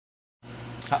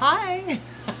Hi!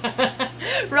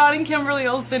 Ron and Kimberly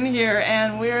Olson here,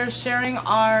 and we're sharing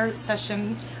our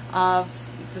session of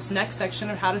this next section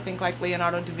of How to Think Like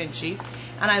Leonardo da Vinci.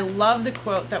 And I love the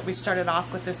quote that we started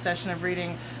off with this session of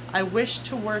reading, "I wish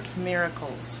to work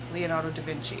miracles, Leonardo da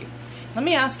Vinci." Let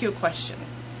me ask you a question.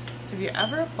 Have you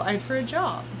ever applied for a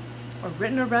job or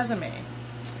written a resume?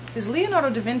 Because Leonardo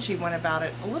da Vinci went about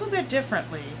it a little bit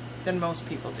differently than most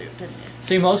people do, didn't he?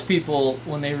 See, most people,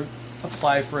 when they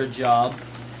apply for a job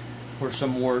or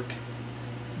some work,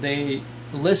 they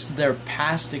list their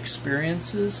past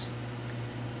experiences.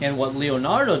 And what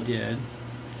Leonardo did,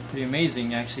 it's pretty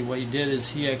amazing actually, what he did is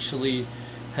he actually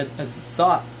had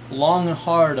thought long and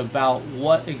hard about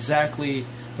what exactly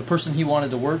the person he wanted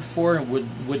to work for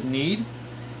would need.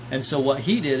 And so what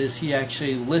he did is he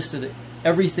actually listed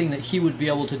everything that he would be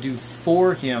able to do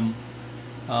for him.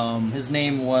 His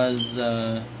name was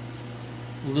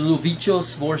Ludovico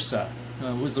Sforza,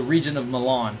 was the regent of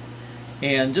Milan.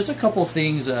 And just a couple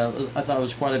things I thought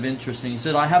was quite interesting. He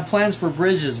said, "I have plans for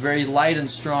bridges very light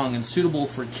and strong and suitable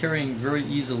for carrying very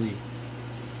easily."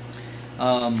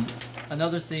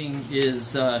 Another thing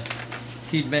is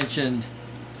he'd mentioned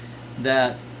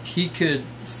that he could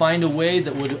find a way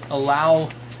that would allow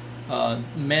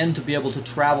men to be able to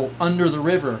travel under the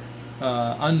river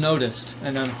unnoticed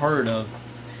and unheard of.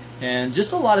 And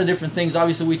just a lot of different things.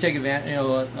 Obviously, we take advantage,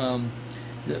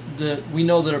 we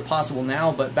know that are possible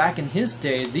now, but back in his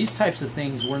day, these types of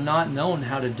things were not known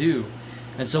how to do.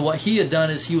 And so what he had done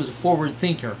is he was a forward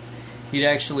thinker. He'd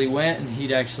actually went and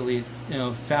he'd actually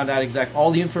found out exactly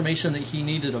all the information that he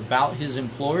needed about his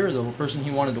employer, the person he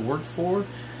wanted to work for,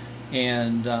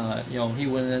 and he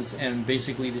went and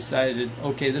basically decided,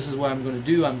 okay, this is what I'm going to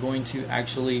do. I'm going to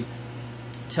actually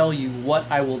tell you what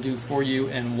I will do for you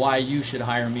and why you should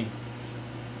hire me.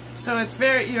 So it's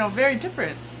very, very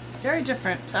different. Very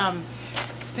different.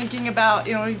 Thinking about,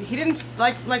 he didn't,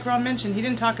 like Ron mentioned, he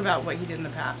didn't talk about what he did in the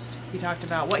past. He talked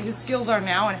about what his skills are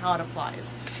now and how it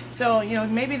applies. So,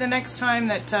 maybe the next time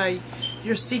that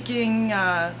you're seeking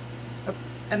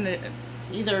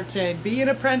either to be an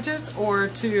apprentice or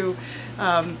to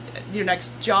your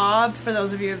next job, for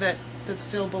those of you that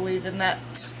still believe in that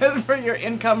for your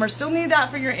income, or still need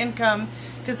that for your income,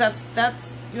 because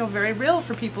that's very real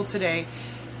for people today.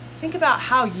 Think about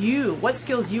what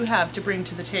skills you have to bring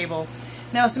to the table.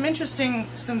 Now, some interesting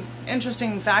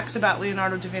facts about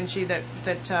Leonardo da Vinci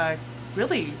that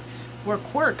really were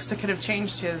quirks that could have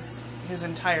changed his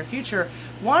entire future.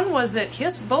 One was that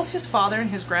both his father and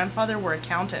his grandfather were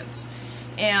accountants,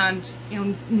 and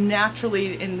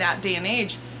naturally in that day and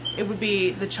age, it would be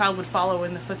the child would follow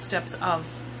in the footsteps of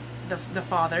the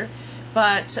father.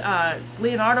 But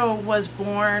Leonardo was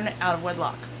born out of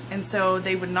wedlock, and so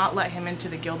they would not let him into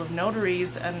the Guild of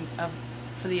Notaries and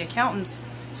for the accountants,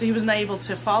 so he was not able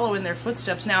to follow in their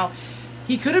footsteps. Now,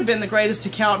 he could have been the greatest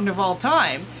accountant of all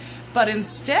time, but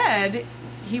instead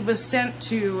he was sent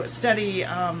to study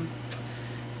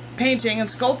painting and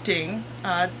sculpting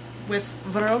with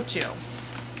Verrocchio.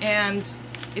 And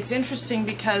it's interesting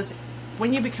because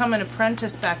when you become an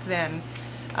apprentice back then,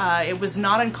 it was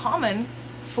not uncommon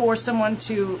for someone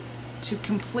to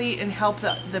complete and help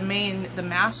the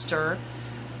master,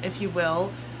 if you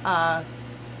will,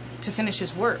 to finish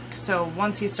his work. So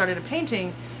once he started a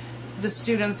painting, the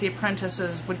students, the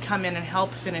apprentices, would come in and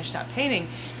help finish that painting.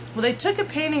 Well, they took a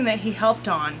painting that he helped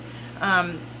on,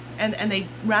 and they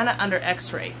ran it under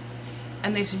X-ray,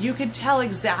 and they said you could tell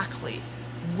exactly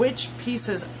which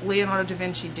pieces Leonardo da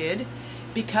Vinci did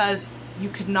because you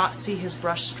could not see his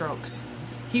brush strokes.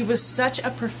 He was such a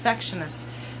perfectionist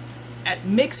at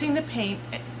mixing the paint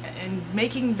and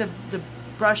making the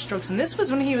brush strokes. And this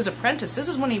was when he was apprentice. This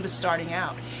is when he was starting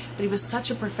out. But he was such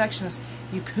a perfectionist,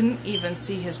 you couldn't even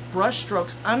see his brush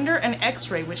strokes under an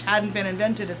X-ray, which hadn't been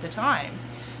invented at the time,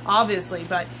 obviously.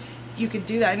 But you could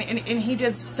do that. And he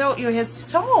did so, he had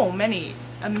so many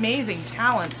amazing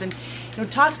talents. And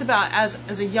talks about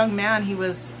as a young man, he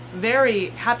was very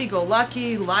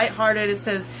happy-go-lucky, light-hearted. It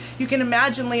says, you can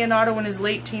imagine Leonardo in his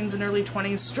late teens and early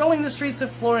 20s strolling the streets of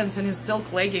Florence in his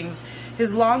silk leggings,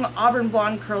 his long auburn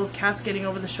blonde curls cascading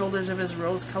over the shoulders of his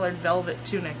rose-colored velvet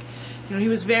tunic. He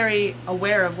was very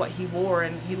aware of what he wore,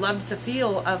 and he loved the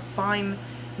feel of fine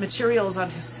materials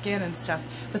on his skin and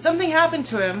stuff. But something happened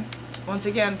to him, once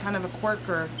again, kind of a quirk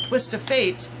or twist of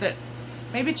fate, that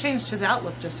maybe changed his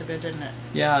outlook just a bit, didn't it?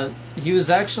 Yeah, he was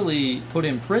actually put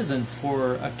in prison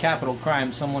for a capital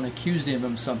crime. Someone accused him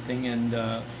of something, and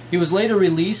he was later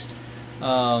released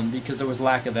because there was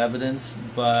lack of evidence.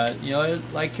 But,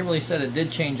 like Kimberly said, it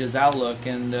did change his outlook,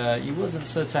 and he wasn't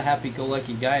such a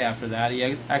happy-go-lucky guy after that.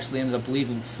 He actually ended up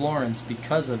leaving Florence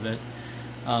because of it.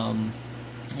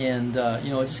 And it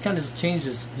just kind of changed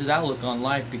his outlook on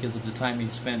life because of the time he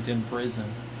spent in prison.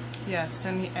 Yes,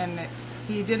 and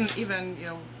he didn't even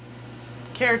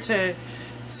care to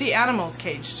see animals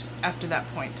caged after that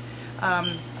point.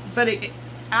 But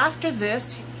after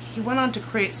this, he went on to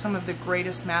create some of the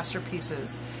greatest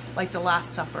masterpieces, like the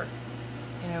Last Supper.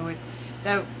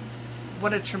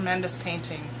 What a tremendous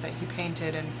painting that he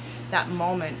painted, and that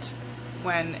moment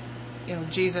when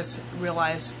Jesus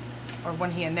realized, or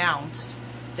when he announced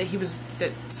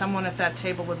that someone at that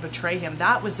table would betray him.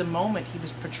 That was the moment he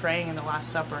was portraying in the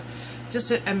Last Supper. Just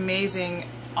an amazing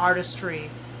artistry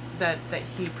that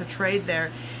he portrayed there,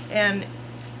 and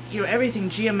everything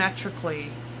geometrically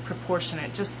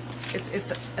proportionate. Just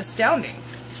it's astounding,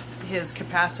 his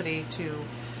capacity to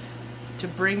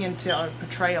bring into a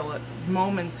portrayal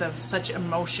moments of such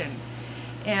emotion.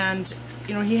 And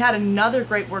he had another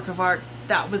great work of art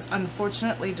that was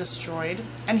unfortunately destroyed,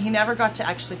 and he never got to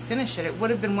actually finish it. It would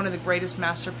have been one of the greatest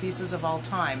masterpieces of all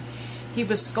time. He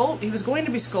was going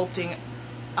to be sculpting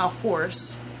a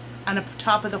horse, and at the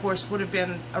top of the horse would have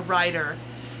been a rider.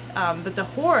 But the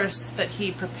horse that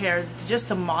he prepared, just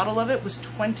the model of it, was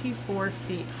 24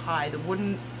 feet high, the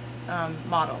wooden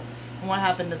model. And what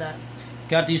happened to that?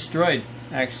 Got destroyed,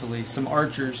 actually. Some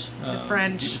archers, the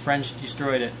French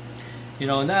destroyed it.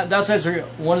 And that's actually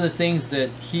one of the things that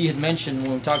he had mentioned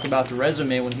when we talked about the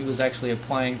resume when he was actually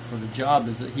applying for the job,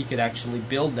 is that he could actually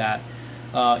build that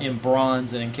in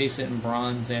bronze and encase it in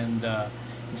bronze, and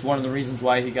it's one of the reasons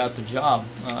why he got the job.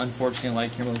 Unfortunately,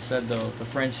 like Kimberly said, though, the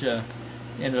French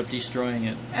ended up destroying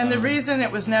it. And the reason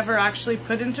it was never actually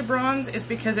put into bronze is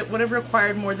because it would have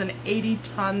required more than 80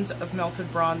 tons of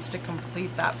melted bronze to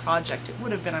complete that project. It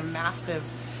would have been a massive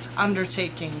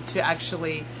undertaking to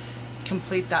actually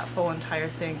complete that full entire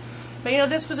thing. But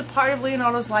this was a part of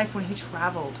Leonardo's life when he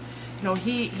traveled.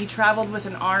 He traveled with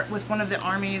one of the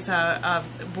armies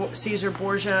of Caesar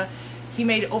Borgia. He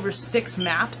made over 6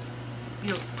 maps,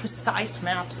 precise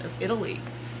maps of Italy.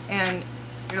 And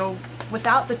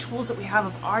without the tools that we have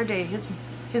of our day,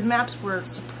 his maps were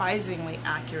surprisingly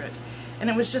accurate. And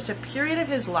it was just a period of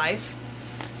his life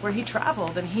where he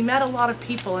traveled, and he met a lot of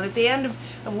people. And at the end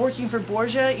of working for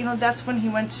Borgia, that's when he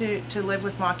went to live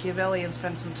with Machiavelli and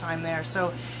spend some time there.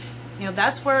 So,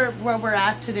 that's where we're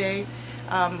at today,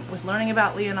 with learning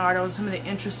about Leonardo and some of the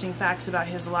interesting facts about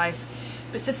his life.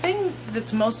 But the thing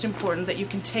that's most important that you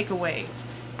can take away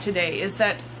today is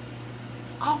that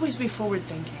always be forward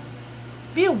thinking.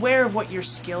 Be aware of what your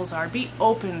skills are. Be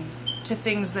open to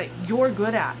things that you're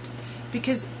good at,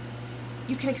 because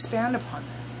you can expand upon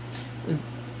that.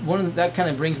 That kind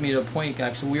of brings me to a point.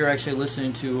 Actually, we were actually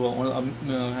listening to one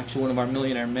of our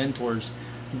millionaire mentors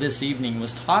this evening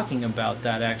was talking about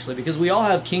that, actually, because we all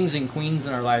have kings and queens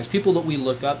in our lives, people that we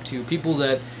look up to, people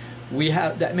that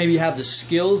maybe have the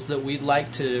skills that we'd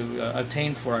like to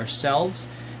obtain for ourselves,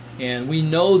 and we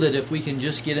know that if we can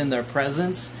just get in their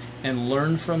presence and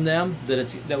learn from them,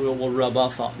 that will rub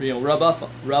off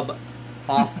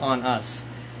on us.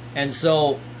 And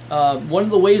so one of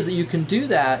the ways that you can do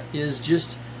that is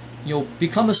just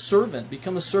become a servant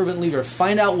leader.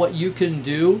 Find out what you can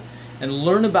do and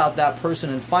learn about that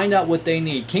person and find out what they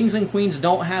need. Kings and queens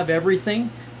don't have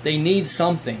everything. They need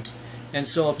something. And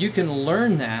so if you can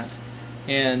learn that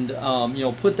and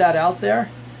put that out there,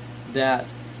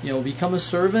 that become a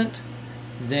servant,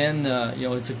 then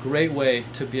it's a great way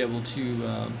to be able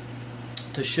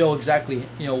to show exactly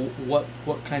what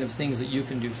kind of things that you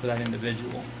can do for that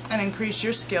individual, and increase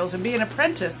your skills and be an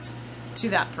apprentice to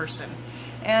that person.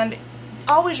 And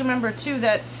always remember too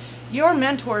that your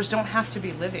mentors don't have to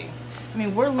be living. I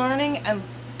mean, we're learning, and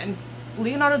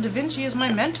Leonardo da Vinci is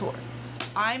my mentor.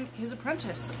 I'm his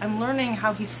apprentice. I'm learning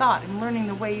how he thought. I'm learning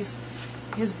the ways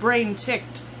his brain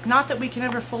ticked. Not that we can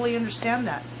ever fully understand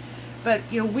that, but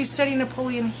we study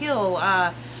Napoleon Hill.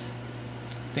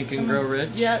 Think and Grow Rich.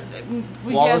 Yeah,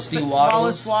 Wallace D. Wattles.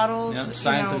 Wallace Wattles. Yeah,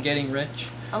 Science of Getting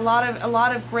Rich. A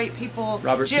lot of great people.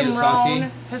 Robert Jim Kiyosaki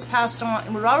Rohn has passed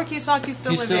on. Robert Kiyosaki's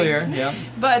still He's living. still here. Yeah.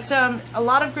 But a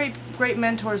lot of great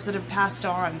mentors that have passed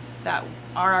on that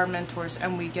are our mentors,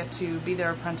 and we get to be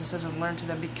their apprentices and learn to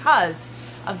them because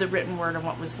of the written word and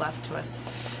what was left to us.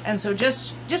 And so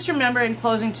just remember in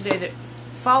closing today that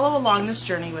follow along this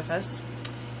journey with us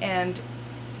and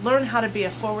learn how to be a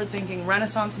forward-thinking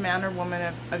Renaissance man or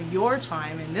woman of your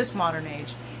time in this modern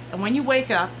age. And when you wake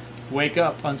up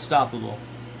unstoppable.